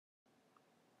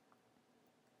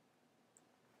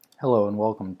Hello and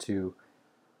welcome to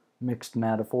Mixed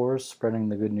Mattaphors, spreading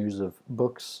the good news of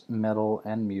books, metal,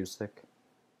 and music.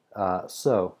 My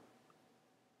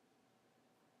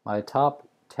top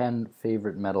 10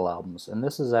 favorite metal albums, and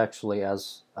this is actually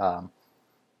as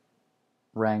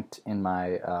ranked in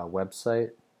my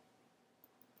website.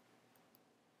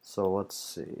 So let's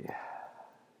see.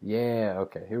 Yeah,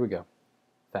 okay, here we go.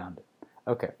 Found it.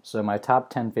 Okay, so my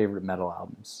top 10 favorite metal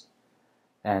albums.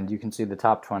 And you can see the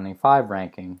top 25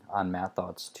 ranking on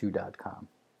mattthoughts2.com.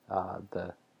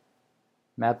 The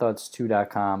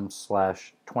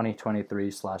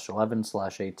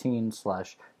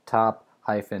mattthoughts2.com/2023/11/18/top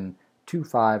hyphen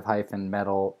 25 hyphen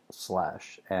metal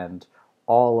slash, and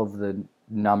all of the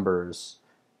numbers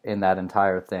in that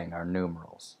entire thing are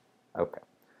numerals. Okay.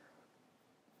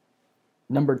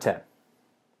 Number 10.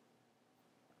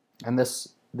 And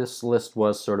this list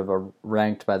was sort of a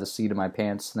ranked by the seat of my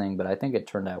pants thing, but I think it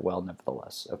turned out well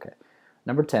nevertheless. Okay.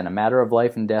 Number 10, A Matter of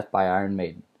Life and Death by Iron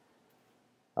Maiden.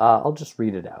 I'll just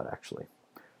read it out, actually.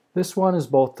 This one is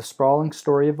both the sprawling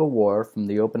story of a war from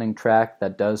the opening track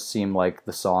that does seem like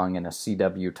the song in a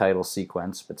CW title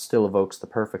sequence, but still evokes the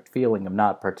perfect feeling of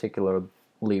not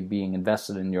particularly being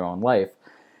invested in your own life,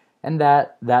 and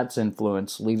that's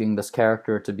influence leading this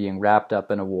character to being wrapped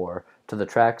up in a war, to the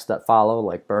tracks that follow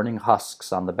like burning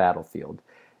husks on the battlefield.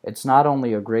 It's not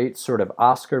only a great sort of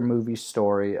Oscar movie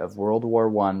story of World War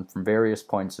I from various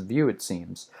points of view, it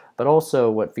seems, but also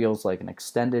what feels like an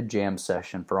extended jam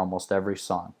session for almost every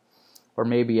song, or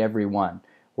maybe every one,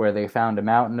 where they found a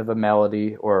mountain of a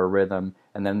melody or a rhythm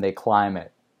and then they climb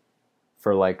it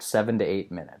for like 7 to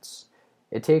 8 minutes.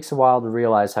 It takes a while to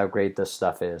realize how great this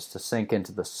stuff is, to sink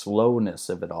into the slowness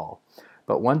of it all.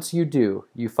 But once you do,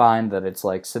 you find that it's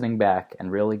like sitting back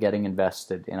and really getting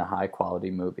invested in a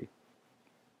high-quality movie.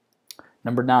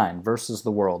 Number 9, Versus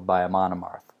the World by Amon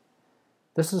Amarth.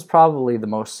 This is probably the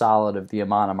most solid of the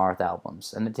Amon Amarth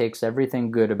albums, and it takes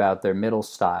everything good about their middle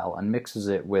style and mixes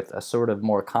it with a sort of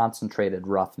more concentrated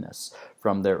roughness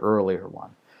from their earlier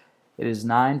one. It is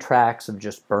 9 tracks of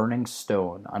just burning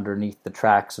stone underneath the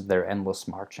tracks of their endless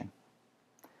marching.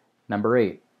 Number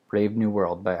 8, Brave New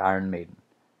World by Iron Maiden.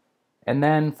 And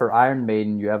then, for Iron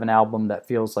Maiden, you have an album that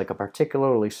feels like a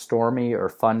particularly stormy or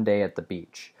fun day at the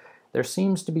beach. There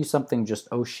seems to be something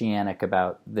just oceanic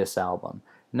about this album.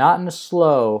 Not in a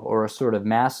slow or a sort of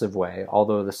massive way,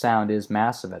 although the sound is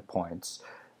massive at points,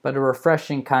 but a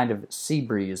refreshing kind of sea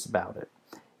breeze about it.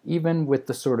 Even with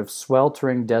the sort of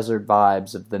sweltering desert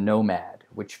vibes of the Nomad,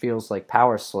 which feels like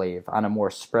Power Slave on a more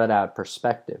spread out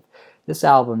perspective, this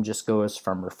album just goes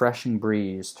from refreshing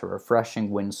breeze to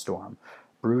refreshing windstorm.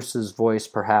 Bruce's voice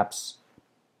perhaps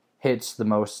hits the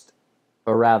most,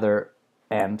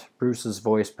 and Bruce's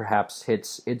voice perhaps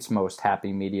hits its most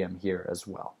happy medium here as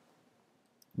well.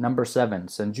 Number 7,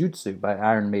 Senjutsu by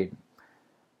Iron Maiden.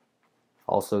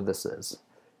 Also this is.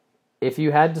 If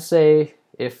you had to say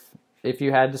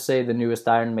the newest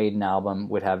Iron Maiden album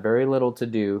would have very little to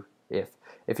do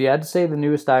if you had to say the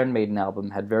newest Iron Maiden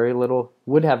album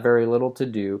would have very little to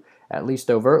do, at least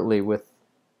overtly, with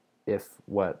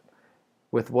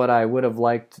what I would have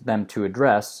liked them to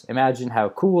address, imagine how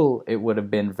cool it would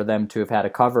have been for them to have had a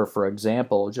cover, for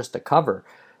example, just a cover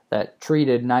that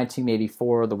treated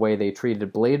 1984 the way they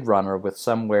treated Blade Runner with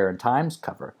Somewhere in Time's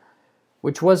cover,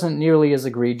 which wasn't nearly as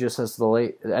egregious as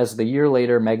the year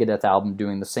later Megadeth album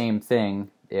doing the same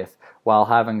thing, while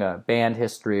having a band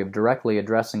history of directly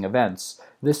addressing events,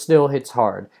 this still hits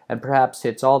hard, and perhaps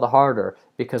hits all the harder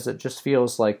because it just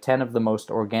feels like 10 of the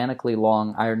most organically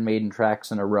long Iron Maiden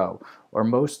tracks in a row, or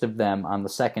most of them on the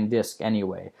second disc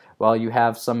anyway, while you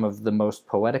have some of the most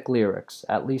poetic lyrics,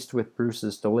 at least with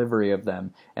Bruce's delivery of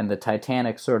them and the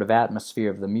Titanic sort of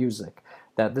atmosphere of the music,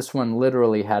 that this one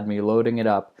literally had me loading it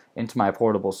up into my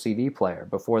portable CD player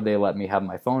before they let me have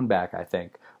my phone back, I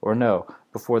think. Or no,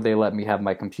 before they let me have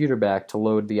my computer back to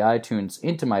load the iTunes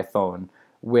into my phone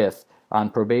on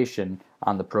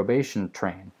the probation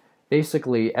train.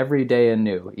 Basically every day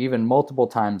anew, even multiple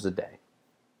times a day.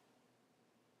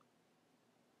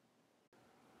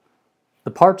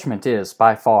 The Parchment is,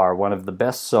 by far, one of the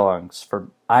best songs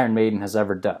Iron Maiden has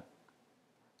ever done,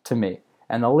 to me.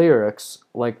 And the lyrics,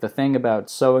 like the thing about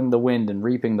sowing the wind and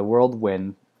reaping the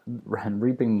whirlwind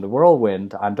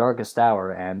on darkest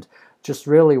hour, and just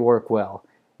really work well.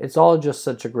 It's all just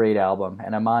such a great album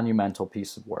and a monumental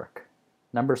piece of work.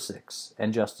 Number 6,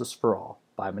 And Justice for All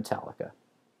by Metallica.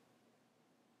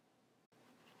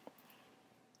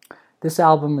 This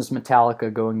album is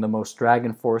Metallica going the most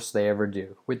Dragon Force they ever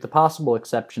do, with the possible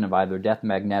exception of either Death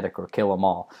Magnetic or Kill 'Em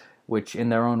All, which in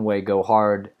their own way go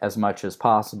hard as much as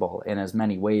possible in as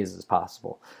many ways as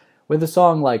possible. With a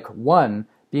song like One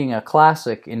Being a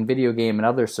classic in video game and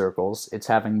other circles, it's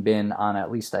having been on at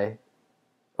least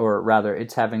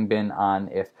it's having been on,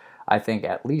 if I think,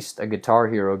 at least a Guitar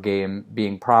Hero game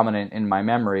being prominent in my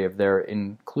memory of their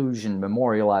inclusion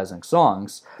memorializing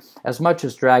songs, as much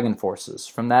as Dragon Forces,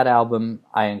 from that album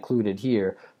I included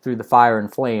here, Through the Fire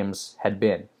and Flames, had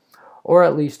been. Or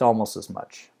at least almost as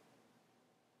much.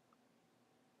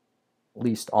 At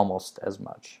least almost as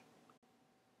much.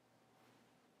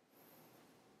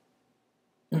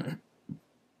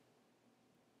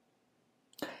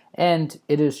 And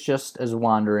it is just as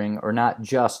wandering, or not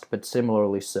just, but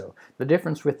similarly so. The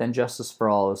difference with And Justice for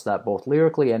All is that both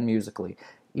lyrically and musically,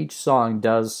 each song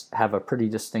does have a pretty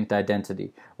distinct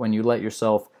identity when you let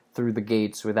yourself through the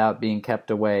gates without being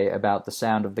kept away about the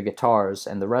sound of the guitars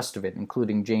and the rest of it,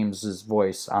 including James's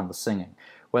voice on the singing.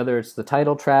 Whether it's the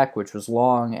title track, which was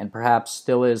long and perhaps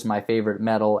still is my favorite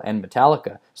Metal and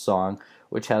Metallica song,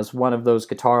 which has one of those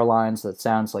guitar lines that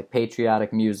sounds like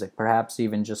patriotic music, perhaps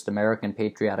even just American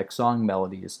patriotic song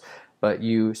melodies, but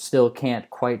you still can't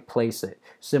quite place it,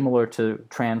 similar to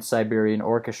Trans-Siberian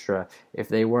Orchestra if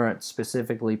they weren't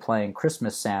specifically playing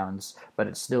Christmas sounds, but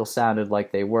it still sounded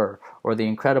like they were, or the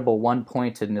incredible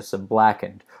one-pointedness of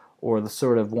Blackened, or the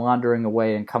sort of wandering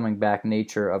away and coming back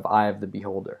nature of Eye of the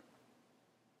Beholder.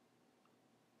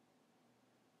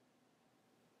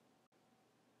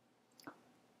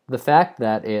 The fact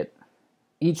that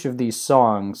each of these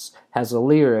songs has a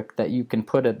lyric that you can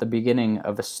put at the beginning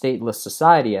of a Stateless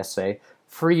Society essay,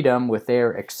 freedom with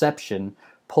their exception,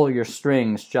 pull your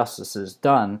strings, justice is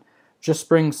done, just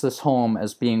brings this home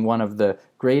as being one of the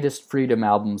greatest freedom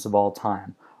albums of all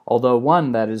time, although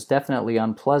one that is definitely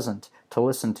unpleasant to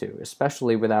listen to,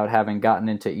 especially without having gotten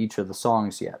into each of the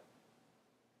songs yet.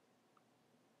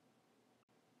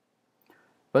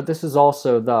 But this is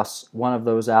also, thus, one of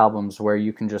those albums where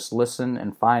you can just listen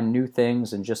and find new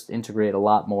things and just integrate a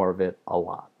lot more of it a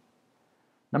lot.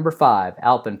 Number 5,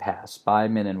 Alpenpass by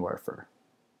Minenwerfer.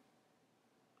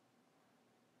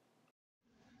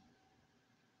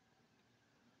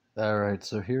 Alright,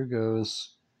 so here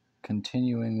goes,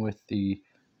 continuing with the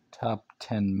top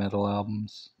 10 metal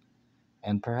albums.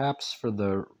 And perhaps for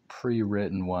the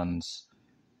pre-written ones,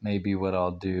 maybe what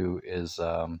I'll do is...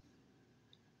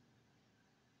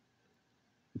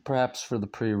 Perhaps for the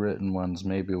pre-written ones,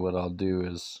 maybe what I'll do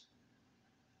is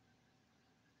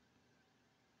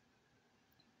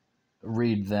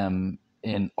read them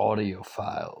in audio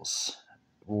files,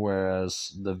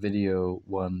 whereas the video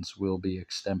ones will be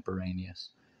extemporaneous.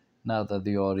 Not that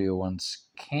the audio ones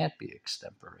can't be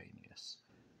extemporaneous,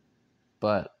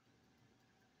 but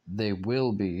they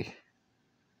will be,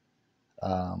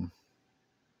 or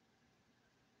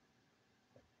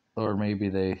maybe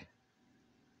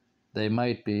they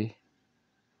might be,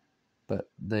 but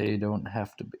they don't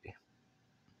have to be.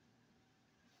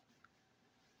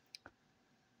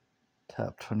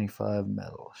 Top 25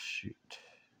 metal, shoot.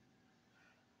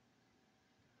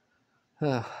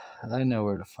 I know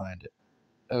where to find it.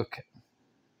 Okay.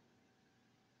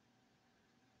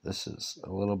 This is a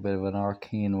little bit of an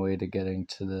arcane way to getting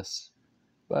to this,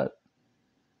 but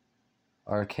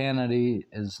arcanity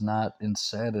is not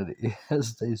insanity,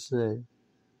 as they say.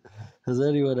 Has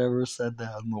anyone ever said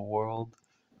that in the world?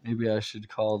 Maybe I should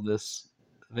call that.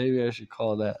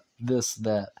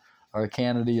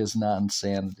 Arcanity is not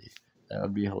insanity. That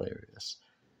would be hilarious.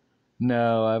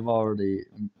 No, I've already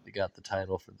got the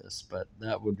title for this, but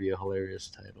that would be a hilarious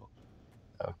title.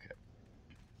 Okay.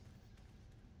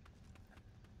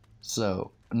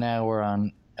 So, now we're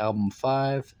on album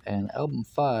 5, and album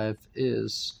 5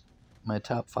 is my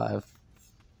top 5.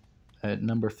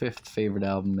 Number 5th favorite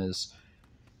album is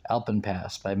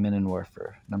Alpenpass by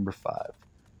Minenwerfer. Number 5,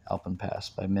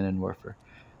 Alpenpass by Minenwerfer.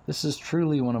 This is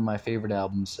truly one of my favorite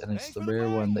albums, and it's the rare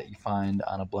one that you find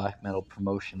on a black metal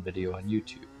promotion video on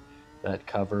YouTube. That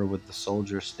cover with the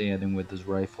soldier standing with his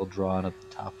rifle drawn at the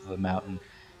top of a mountain,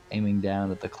 aiming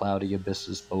down at the cloudy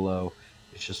abysses below.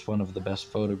 It's just one of the best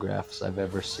photographs I've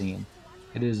ever seen.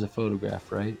 It is a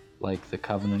photograph, right? Like the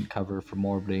Covenant cover for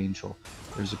Morbid Angel.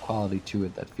 There's a quality to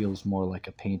it that feels more like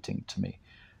a painting to me.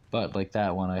 But like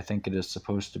that one, I think it is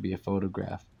supposed to be a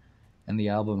photograph. And the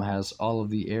album has all of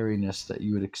the airiness that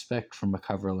you would expect from a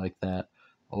cover like that,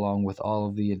 along with all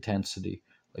of the intensity,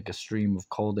 like a stream of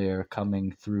cold air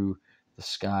coming through the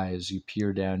sky as you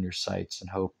peer down your sights and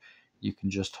hope you can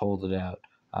just hold it out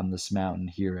on this mountain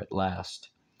here at last.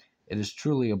 It is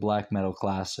truly a black metal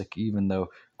classic, even though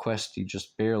Questy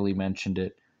just barely mentioned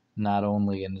it, not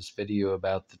only in his video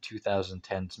about the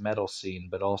 2010s metal scene,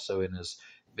 but also in his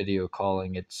video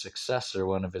calling its successor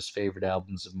one of his favorite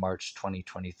albums of March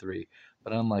 2023.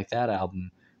 But unlike that album,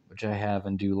 which I have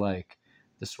and do like,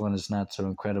 This one is not so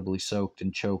incredibly soaked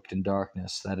and choked in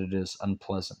darkness that it is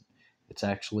unpleasant. It's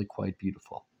actually quite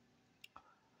beautiful.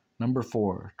 Number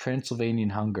 4, Transylvanian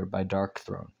Hunger by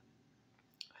Darkthrone.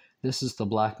 This is the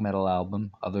black metal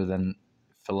album, other than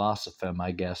Philosophem,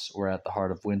 I guess, or At the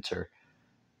Heart of Winter,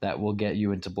 that will get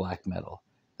you into black metal.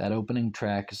 That opening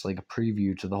track is like a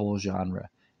preview to the whole genre,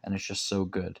 and it's just so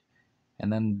good.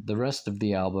 And then the rest of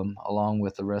the album, along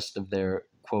with the rest of their,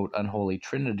 quote, unholy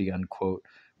trinity, unquote,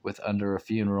 with Under a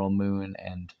Funeral Moon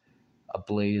and A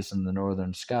Blaze in the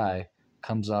Northern Sky,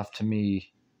 comes off to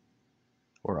me,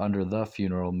 or Under the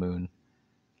Funeral Moon,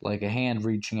 like a hand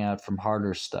reaching out from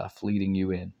harder stuff, leading you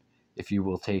in, if you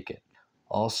will take it.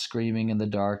 All screaming in the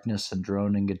darkness and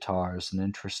droning guitars and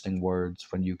interesting words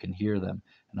when you can hear them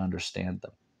and understand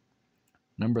them.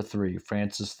 Number 3,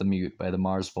 Francis the Mute by the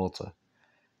Mars Volta.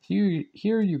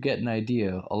 Here you get an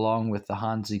idea, along with the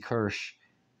Hansi Kirsch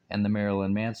and the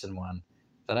Marilyn Manson one,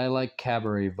 that I like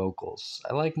cabaret vocals.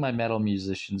 I like my metal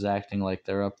musicians acting like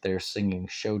they're up there singing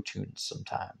show tunes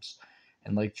sometimes.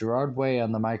 And like Gerard Way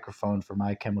on the microphone for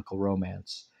My Chemical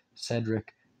Romance,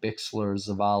 Cedric Bixler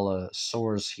Zavala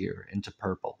soars here into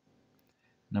purple.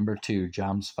 Number 2,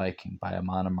 Jom's Viking by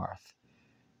Amon Amarth.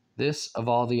 This, of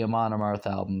all the Amon Amarth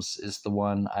albums, is the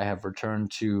one I have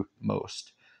returned to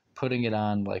most, putting it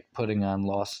on like putting on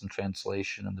Lost in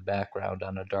Translation in the background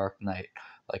on a dark night,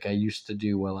 like I used to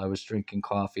do while I was drinking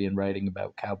coffee and writing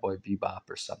about Cowboy Bebop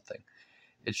or something.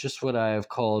 It's just what I have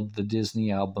called the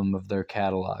Disney album of their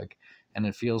catalog, and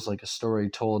it feels like a story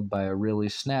told by a really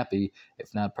snappy,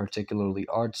 if not particularly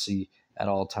artsy at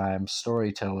all times,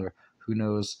 storyteller who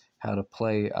knows how to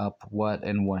play up what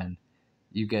and when.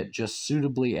 You get just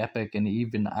suitably epic and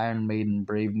even Iron Maiden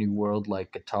Brave New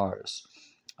World-like guitars.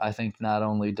 I think not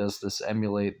only does this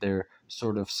emulate their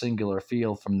sort of singular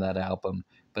feel from that album,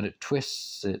 but it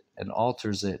twists it and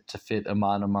alters it to fit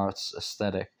Amon Amarth's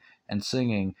aesthetic, and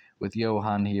singing, with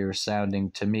Johan here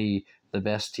sounding to me the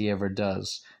best he ever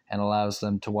does, and allows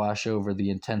them to wash over the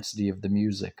intensity of the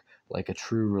music like a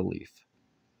true relief.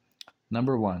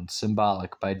 Number 1,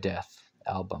 Symbolic by Death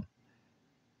album.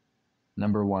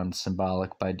 Number 1,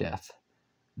 Symbolic by Death.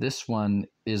 This one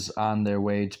is on their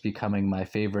way to becoming my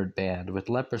favorite band, with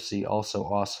Leprosy also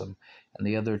awesome, and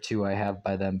the other two I have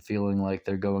by them feeling like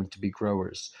they're going to be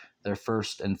growers, their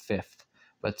first and fifth.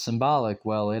 But Symbolic,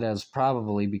 well, it has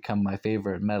probably become my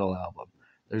favorite metal album.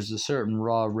 There's a certain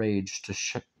raw rage to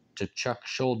Chuck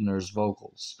Schuldner's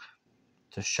vocals.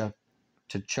 To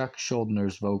Chuck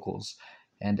Schuldner's vocals,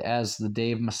 and as the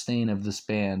Dave Mustaine of this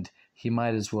band, he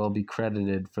might as well be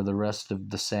credited for the rest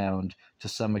of the sound to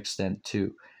some extent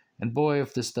too. And boy,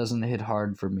 if this doesn't hit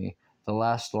hard for me, the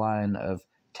last line of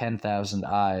 10,000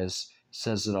 Eyes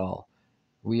says it all.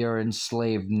 We are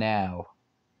enslaved now.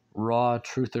 Raw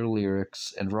truther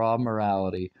lyrics and raw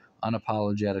morality,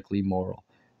 unapologetically moral.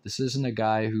 This isn't a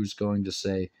guy who's going to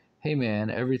say, hey man,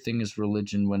 everything is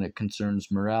religion when it concerns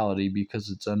morality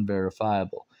because it's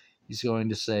unverifiable. He's going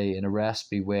to say in a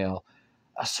raspy wail,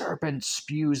 a serpent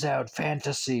spews out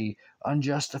fantasy,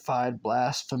 unjustified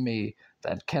blasphemy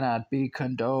that cannot be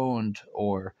condoned,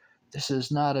 or this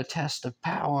is not a test of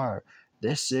power,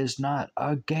 this is not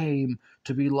a game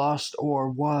to be lost or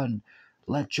won,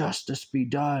 let justice be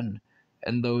done.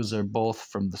 And those are both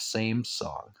from the same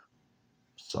song.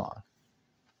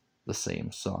 The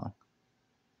same song.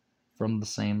 From the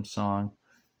same song,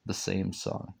 the same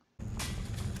song.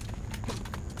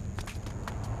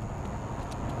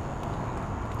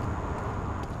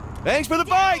 Thanks for the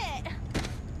fight!